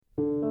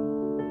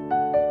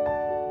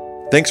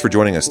Thanks for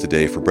joining us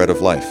today for Bread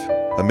of Life,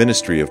 a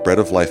ministry of Bread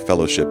of Life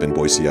Fellowship in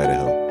Boise,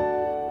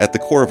 Idaho. At the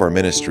core of our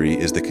ministry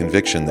is the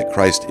conviction that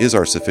Christ is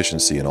our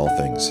sufficiency in all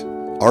things.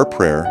 Our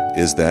prayer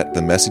is that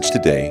the message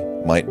today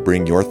might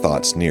bring your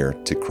thoughts near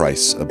to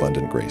Christ's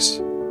abundant grace.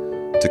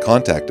 To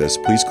contact us,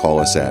 please call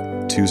us at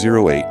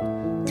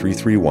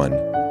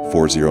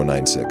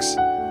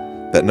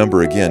 208-331-4096. That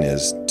number again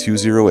is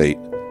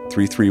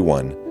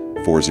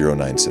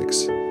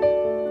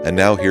 208-331-4096. And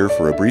now here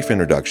for a brief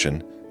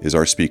introduction is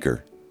our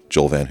speaker,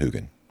 Joel Van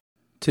Hoogen.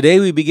 Today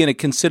we begin a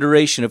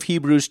consideration of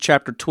Hebrews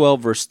chapter 12,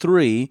 verse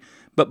 3,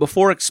 but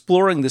before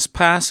exploring this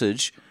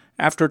passage,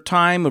 after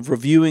time of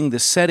reviewing the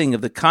setting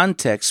of the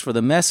context for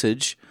the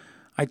message,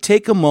 I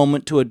take a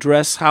moment to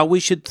address how we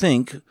should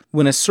think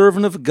when a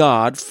servant of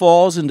God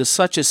falls into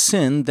such a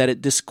sin that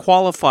it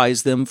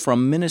disqualifies them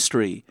from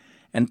ministry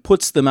and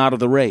puts them out of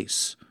the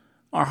race.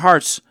 Our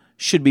hearts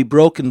should be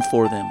broken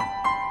for them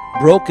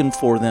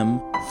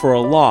for a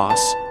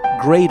loss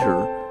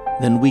greater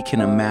than we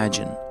can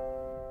imagine.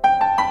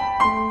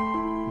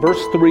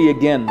 Verse 3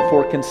 again,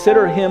 "For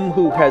consider him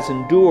who has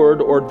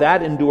endured, or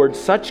that endured,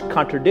 such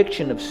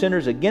contradiction of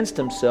sinners against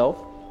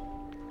himself,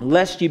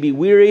 lest ye be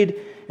wearied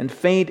and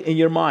faint in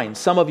your mind."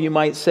 Some of you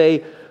might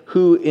say,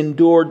 who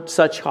endured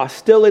such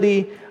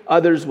hostility.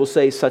 Others will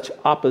say such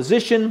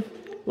opposition.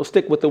 We'll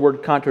stick with the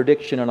word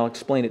contradiction, and I'll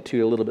explain it to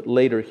you a little bit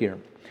later here.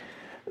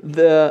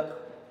 The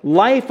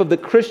life of the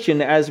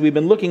Christian, as we've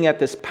been looking at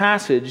this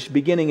passage,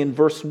 beginning in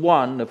verse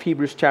 1 of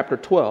Hebrews chapter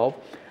 12,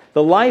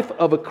 the life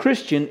of a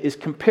Christian is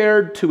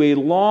compared to a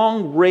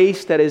long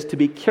race that is to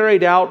be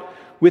carried out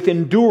with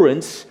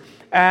endurance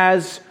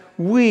as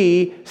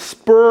we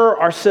spur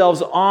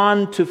ourselves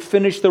on to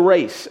finish the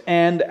race.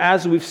 And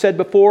as we've said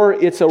before,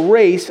 it's a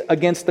race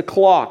against the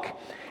clock.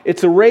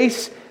 It's a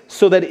race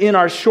so that in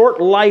our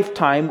short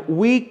lifetime,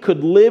 we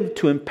could live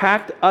to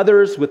impact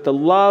others with the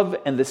love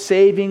and the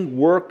saving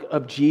work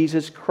of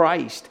Jesus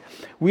Christ.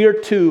 We are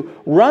to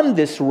run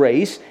this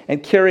race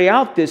and carry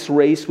out this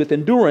race with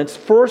endurance,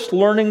 first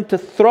learning to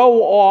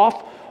throw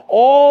off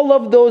all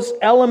of those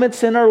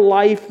elements in our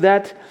life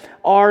that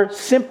are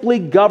simply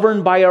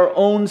governed by our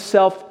own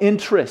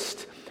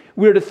self-interest.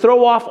 We are to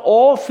throw off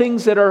all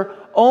things that are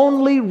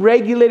only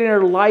regulating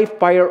our life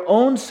by our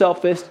own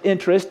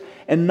self-interest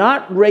and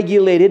not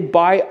regulated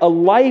by a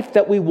life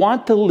that we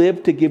want to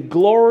live to give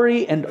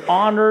glory and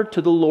honor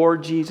to the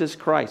Lord Jesus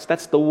Christ.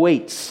 That's the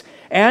weights.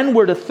 And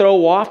we're to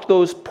throw off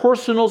those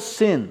personal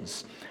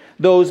sins,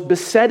 those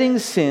besetting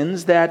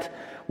sins that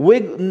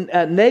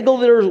naggle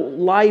their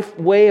life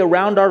way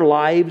around our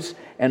lives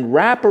and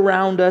wrap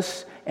around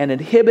us and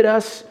inhibit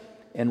us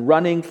in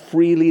running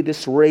freely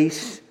this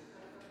race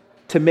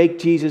to make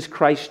Jesus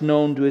Christ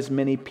known to as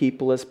many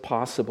people as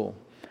possible.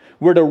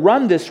 We're to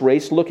run this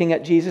race looking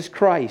at Jesus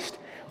Christ.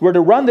 We're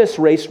to run this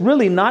race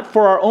really not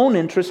for our own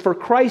interest, for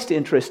Christ's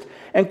interest.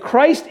 And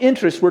Christ's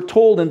interest, we're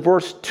told in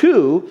verse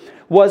 2,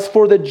 was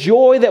for the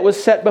joy that was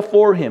set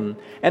before him.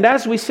 And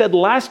as we said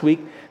last week,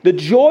 the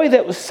joy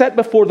that was set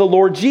before the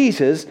Lord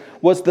Jesus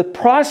was the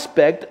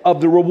prospect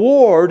of the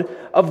reward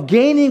of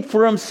gaining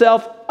for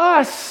himself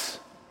us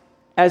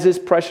as his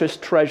precious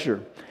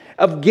treasure,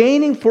 of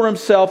gaining for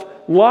himself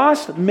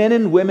lost men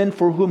and women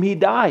for whom he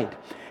died.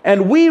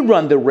 And we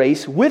run the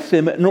race with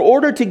him in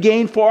order to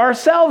gain for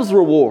ourselves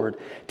reward,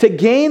 to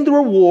gain the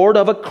reward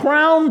of a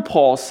crown,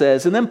 Paul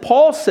says. And then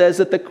Paul says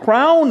that the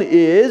crown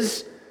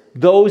is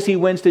those he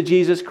wins to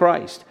Jesus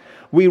Christ.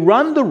 We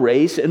run the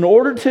race in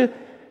order to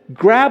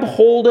grab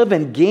hold of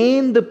and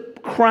gain the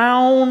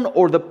crown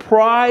or the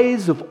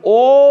prize of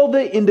all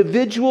the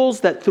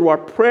individuals that through our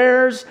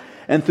prayers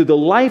and through the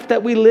life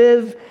that we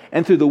live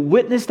and through the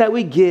witness that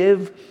we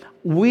give,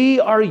 we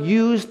are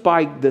used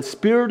by the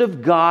Spirit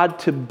of God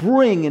to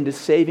bring into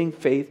saving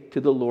faith to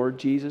the Lord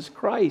Jesus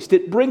Christ.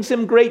 It brings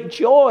him great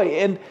joy,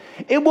 and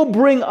it will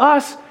bring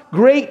us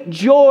great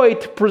joy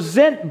to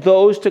present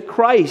those to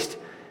Christ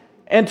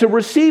and to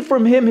receive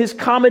from him his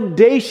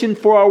commendation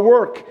for our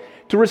work,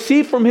 to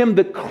receive from him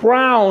the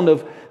crown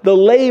of the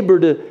labor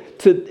to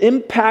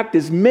impact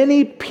as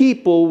many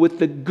people with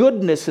the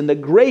goodness and the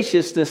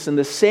graciousness and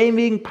the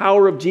saving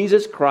power of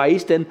Jesus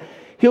Christ. And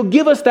he'll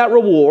give us that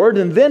reward.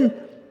 And then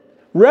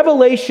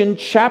Revelation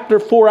chapter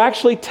 4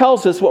 actually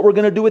tells us what we're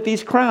going to do with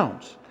these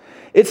crowns.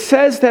 It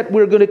says that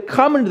we're going to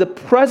come into the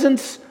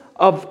presence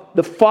of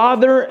the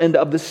Father and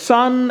of the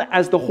Son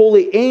as the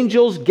holy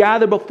angels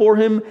gather before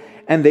him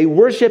and they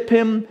worship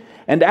him.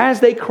 And as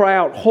they cry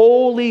out,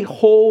 "Holy,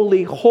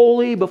 holy,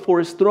 holy," before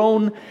his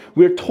throne,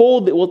 we're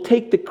told that we'll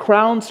take the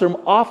crowns from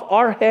off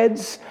our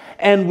heads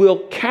and we'll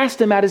cast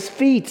them at his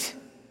feet.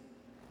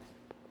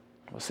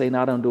 We'll say,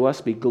 "Not unto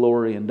us be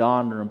glory and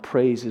honor and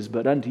praises,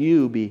 but unto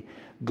you be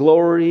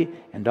glory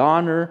and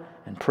honor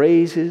and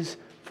praises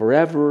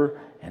forever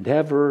and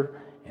ever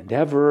and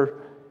ever."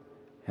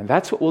 And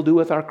that's what we'll do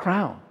with our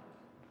crown.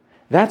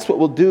 That's what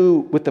we'll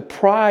do with the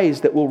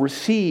prize that we'll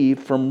receive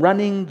from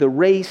running the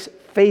race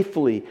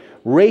faithfully,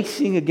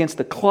 racing against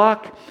the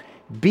clock,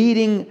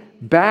 beating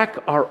back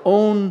our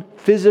own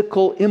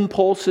physical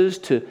impulses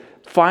to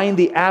find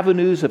the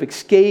avenues of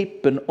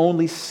escape and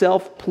only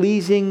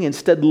self-pleasing,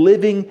 instead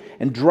living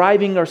and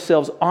driving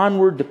ourselves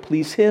onward to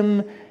please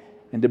Him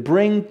and to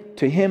bring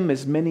to Him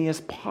as many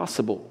as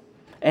possible.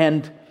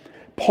 And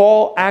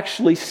Paul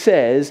actually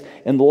says,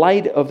 in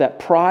light of that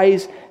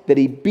prize, that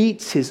he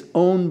beats his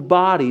own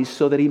body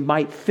so that he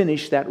might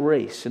finish that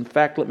race. In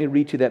fact, let me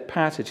read you that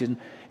passage.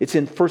 It's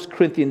in 1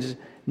 Corinthians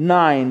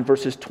 9,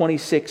 verses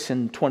 26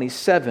 and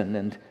 27.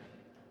 And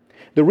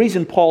the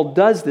reason Paul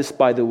does this,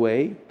 by the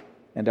way,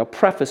 and I'll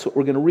preface what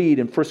we're going to read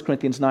in 1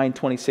 Corinthians 9,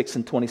 26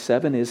 and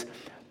 27, is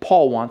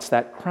Paul wants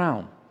that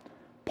crown.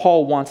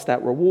 Paul wants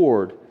that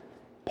reward.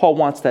 Paul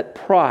wants that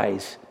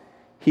prize.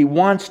 He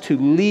wants to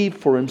leave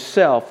for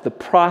himself the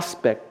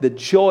prospect, the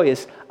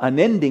joyous,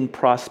 unending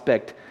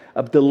prospect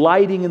of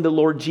delighting in the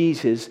Lord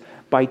Jesus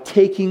by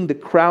taking the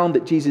crown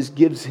that Jesus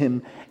gives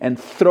him and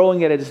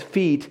throwing it at his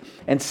feet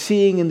and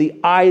seeing in the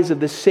eyes of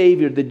the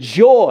Savior the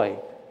joy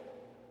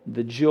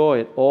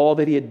at all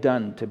that he had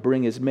done to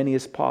bring as many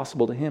as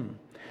possible to him.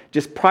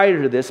 Just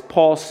prior to this,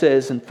 Paul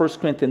says in 1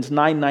 Corinthians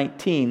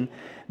 9:19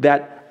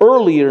 that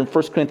earlier in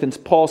 1 Corinthians,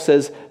 Paul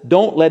says,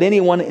 don't let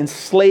anyone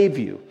enslave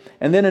you.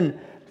 And then in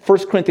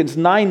 1 Corinthians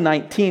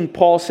 9:19,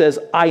 Paul says,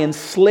 I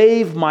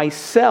enslave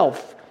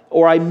myself,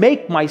 or I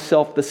make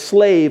myself the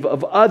slave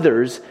of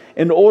others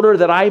in order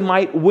that I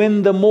might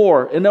win the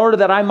more, in order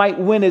that I might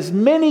win as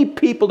many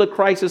people to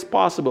Christ as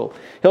possible.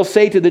 He'll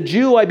say, to the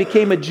Jew I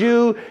became a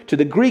Jew, to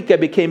the Greek I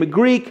became a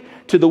Greek,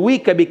 to the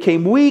weak I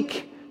became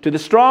weak, to the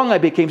strong I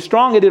became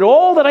strong. I did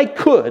all that I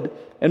could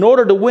in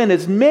order to win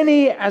as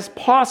many as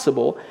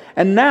possible.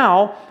 And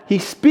now he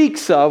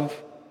speaks of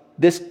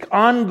this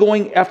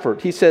ongoing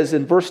effort. He says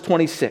in verse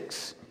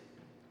 26,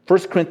 1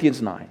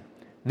 Corinthians 9,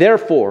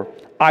 therefore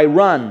I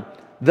run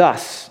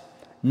thus,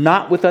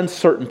 not with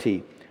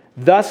uncertainty.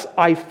 Thus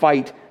I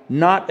fight,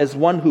 not as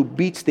one who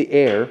beats the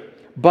air,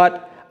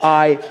 but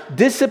I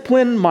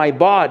discipline my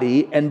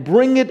body and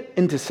bring it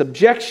into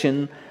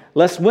subjection,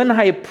 lest when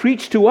I have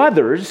preached to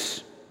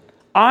others,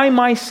 I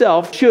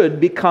myself should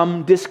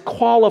become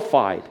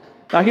disqualified.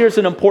 Now here's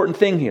an important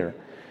thing here.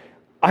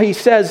 He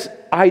says,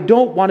 I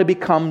don't want to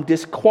become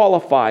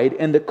disqualified.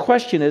 And the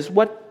question is,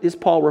 what is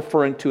Paul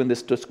referring to in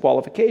this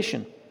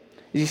disqualification?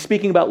 Is he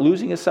speaking about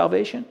losing his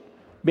salvation?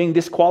 Being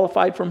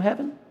disqualified from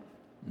heaven?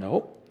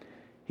 No.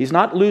 He's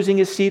not losing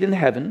his seat in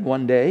heaven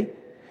one day.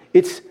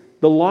 It's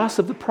the loss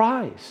of the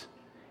prize.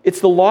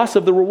 It's the loss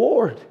of the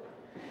reward.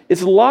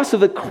 It's the loss of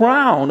the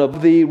crown,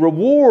 of the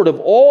reward of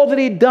all that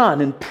he'd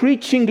done in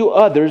preaching to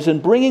others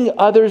and bringing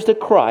others to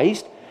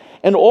Christ,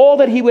 and all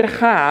that he would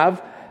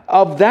have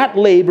of that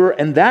labor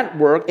and that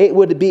work, it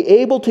would be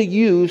able to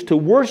use to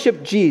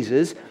worship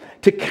Jesus,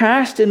 to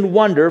cast in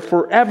wonder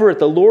forever at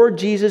the Lord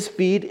Jesus'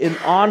 feet in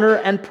honor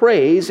and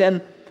praise.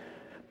 And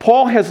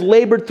Paul has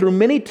labored through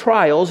many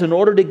trials in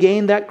order to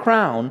gain that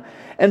crown.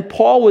 And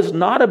Paul was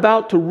not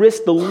about to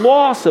risk the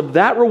loss of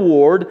that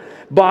reward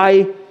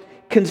by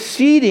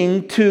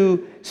conceding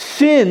to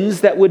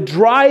sins that would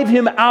drive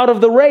him out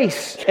of the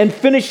race and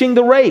finishing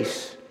the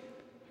race.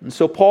 And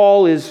so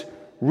Paul is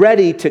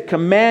ready to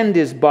command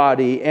his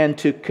body and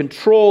to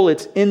control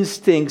its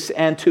instincts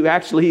and to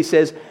actually, he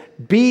says,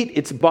 beat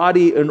its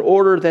body in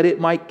order that it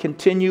might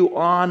continue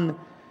on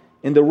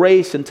in the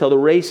race until the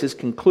race is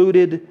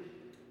concluded,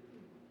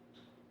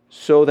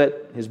 so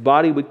that his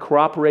body would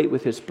cooperate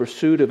with his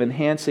pursuit of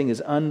enhancing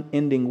his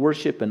unending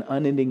worship and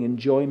unending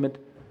enjoyment,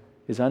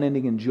 his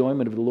unending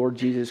enjoyment of the Lord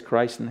Jesus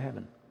Christ in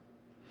heaven.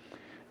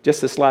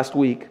 Just this last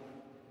week,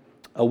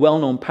 a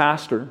well-known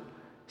pastor,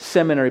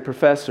 seminary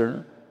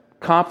professor,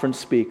 conference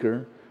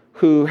speaker,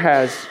 who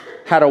has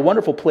had a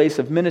wonderful place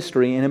of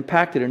ministry and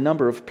impacted a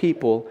number of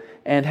people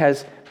and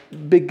has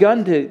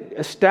begun to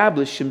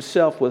establish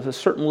himself with a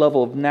certain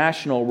level of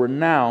national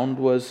renown,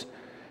 was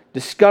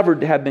discovered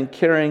to have been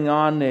carrying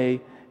on an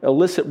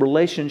illicit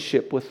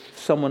relationship with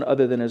someone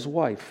other than his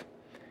wife.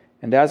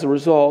 And as a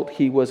result,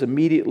 he was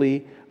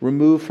immediately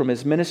removed from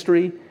his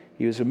ministry.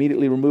 He was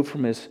immediately removed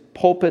from his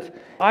pulpit.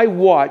 I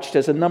watched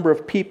as a number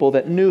of people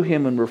that knew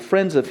him and were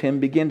friends of him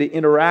begin to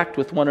interact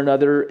with one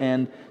another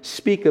and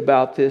speak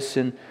about this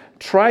and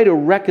try to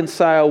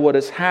reconcile what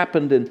has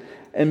happened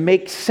and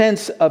make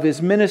sense of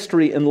his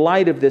ministry in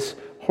light of this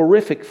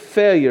horrific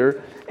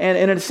failure, and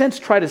in a sense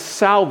try to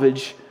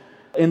salvage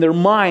in their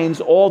minds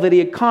all that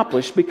he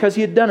accomplished, because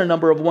he had done a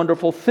number of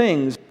wonderful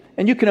things.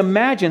 And you can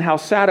imagine how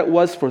sad it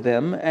was for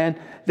them, and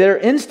their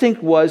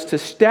instinct was to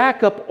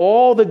stack up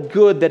all the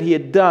good that he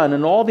had done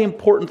and all the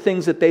important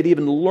things that they'd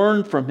even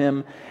learned from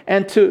him,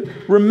 and to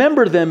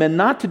remember them and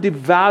not to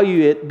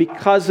devalue it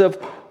because of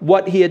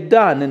what he had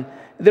done. And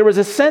there was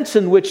a sense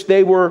in which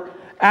they were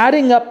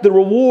adding up the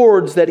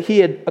rewards that he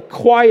had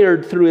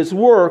acquired through his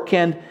work,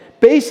 and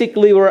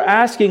basically were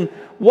asking,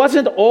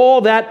 wasn't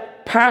all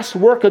that past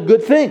work a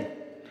good thing?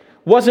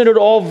 Wasn't it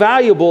all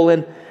valuable?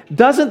 And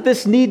doesn't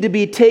this need to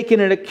be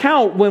taken into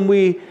account when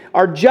we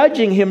are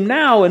judging him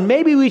now? And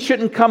maybe we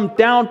shouldn't come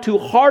down too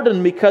hard on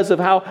him because of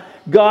how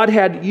God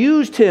had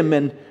used him,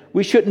 and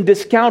we shouldn't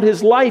discount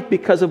his life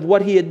because of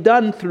what he had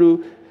done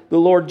through the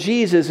Lord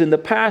Jesus in the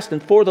past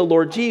and for the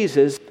Lord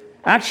Jesus.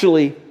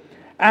 Actually,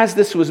 as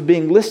this was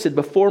being listed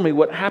before me,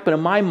 what happened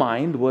in my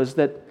mind was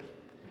that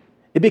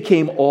it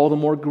became all the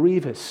more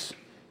grievous.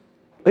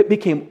 It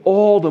became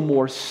all the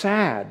more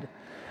sad.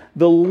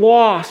 The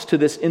loss to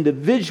this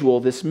individual,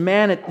 this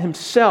man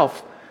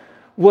himself,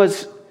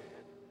 was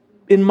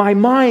in my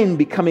mind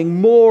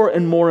becoming more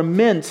and more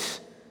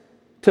immense.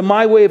 To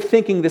my way of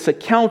thinking, this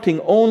accounting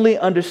only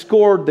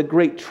underscored the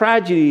great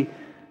tragedy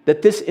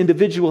that this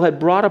individual had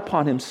brought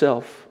upon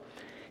himself.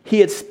 He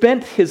had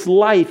spent his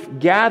life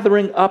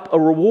gathering up a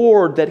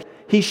reward that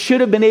he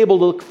should have been able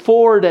to look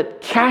forward at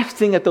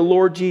casting at the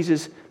Lord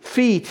Jesus'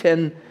 feet,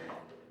 and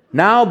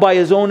now by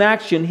his own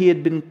action he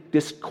had been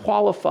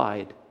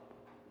disqualified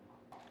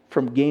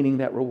from gaining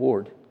that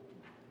reward.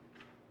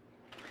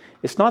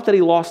 It's not that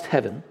he lost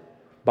heaven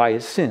by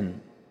his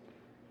sin,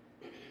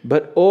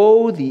 but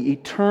the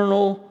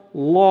eternal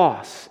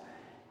loss,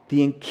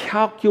 the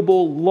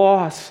incalculable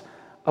loss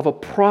of a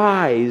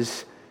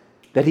prize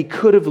that he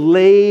could have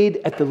laid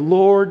at the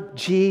Lord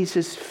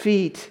Jesus'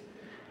 feet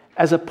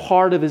as a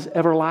part of his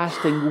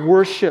everlasting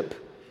worship.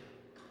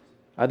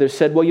 Others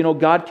said, well,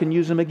 God can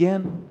use him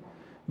again.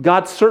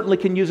 God certainly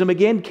can use him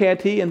again,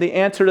 can't he? And the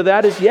answer to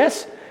that is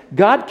yes,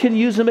 God can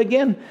use him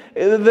again.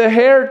 The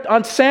hair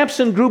on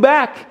Samson grew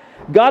back.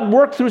 God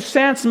worked through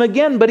Samson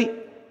again, but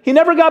he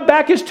never got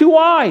back his 2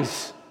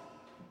 eyes.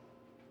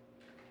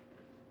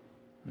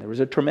 There was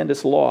a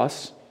tremendous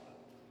loss.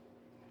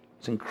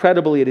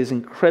 It is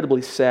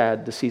incredibly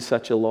sad to see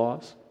such a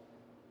loss.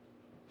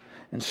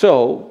 And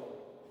so,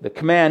 the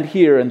command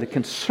here and the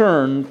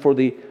concern for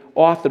the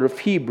author of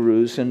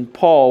Hebrews, and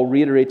Paul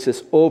reiterates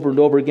this over and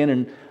over again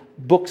in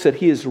books that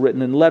he has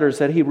written and letters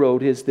that he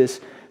wrote, is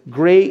this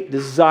great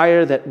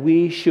desire that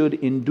we should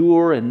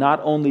endure and not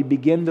only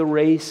begin the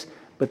race,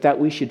 but that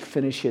we should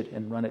finish it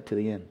and run it to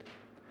the end.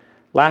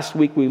 Last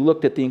week we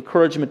looked at the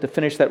encouragement to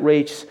finish that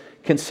race,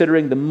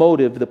 considering the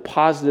motive, the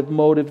positive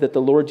motive that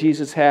the Lord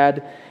Jesus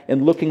had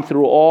in looking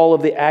through all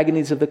of the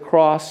agonies of the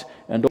cross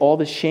and all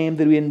the shame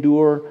that we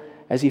endure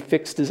as he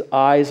fixed his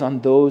eyes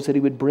on those that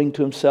he would bring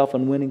to himself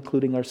and win,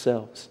 including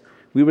ourselves.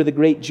 We were the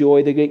great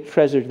joy, the great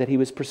treasure that he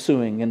was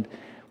pursuing, and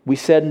we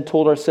said and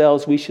told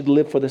ourselves we should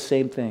live for the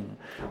same thing.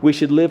 We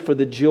should live for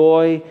the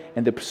joy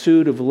and the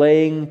pursuit of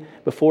laying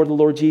before the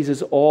Lord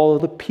Jesus all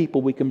of the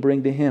people we can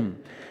bring to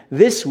him.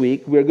 This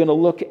week, we're going to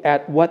look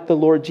at what the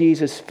Lord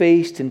Jesus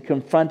faced and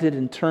confronted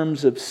in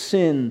terms of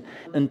sin,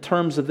 in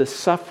terms of the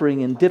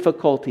suffering and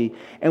difficulty.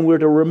 And we're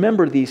to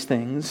remember these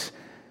things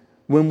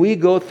when we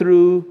go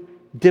through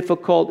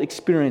difficult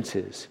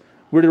experiences.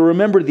 We're to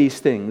remember these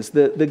things,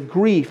 the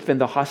grief and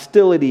the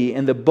hostility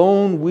and the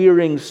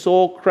bone-wearing,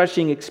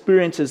 soul-crushing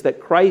experiences that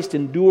Christ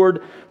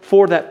endured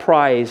for that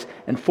prize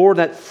and for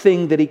that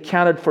thing that he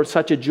counted for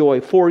such a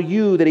joy, for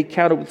you that he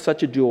counted with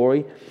such a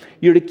joy.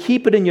 You're to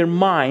keep it in your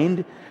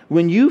mind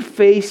when you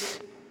face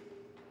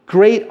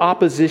great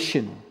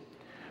opposition,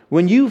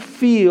 when you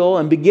feel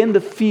and begin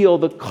to feel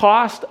the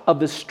cost of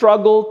the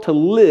struggle to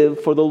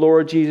live for the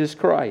Lord Jesus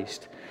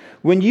Christ.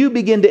 When you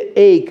begin to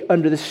ache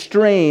under the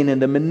strain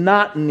and the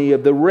monotony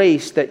of the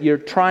race that you're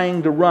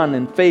trying to run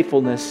in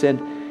faithfulness, and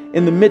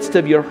in the midst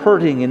of your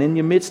hurting and in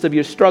the midst of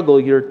your struggle,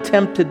 you're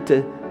tempted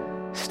to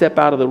step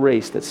out of the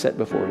race that's set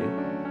before you.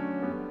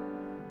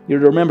 You're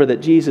to remember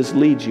that Jesus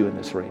leads you in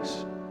this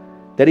race,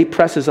 that he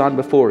presses on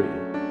before you,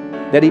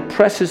 that he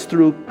presses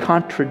through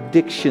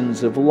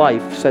contradictions of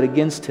life set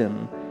against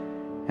him,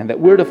 and that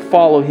we're to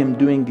follow him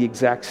doing the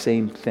exact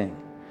same thing.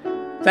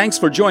 Thanks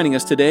for joining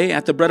us today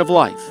at the Bread of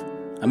Life,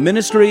 a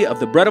ministry of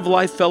the Bread of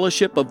Life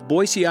Fellowship of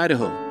Boise,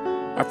 Idaho.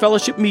 Our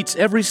fellowship meets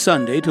every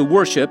Sunday to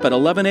worship at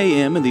 11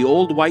 a.m. in the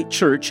Old White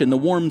Church in the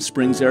Warm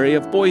Springs area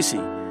of Boise.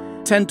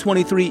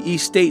 1023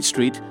 East State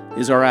Street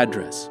is our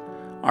address.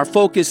 Our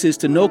focus is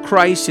to know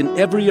Christ in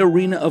every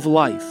arena of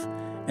life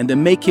and to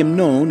make him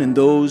known in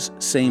those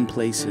same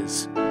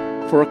places.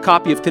 For a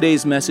copy of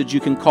today's message, you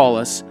can call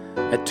us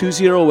at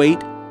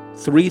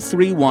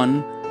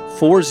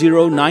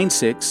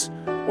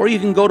 208-331-4096, or you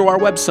can go to our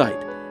website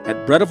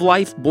at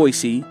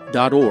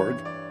breadoflifeboise.org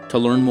to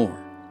learn more.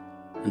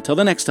 Until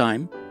the next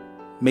time,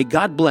 may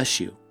God bless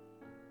you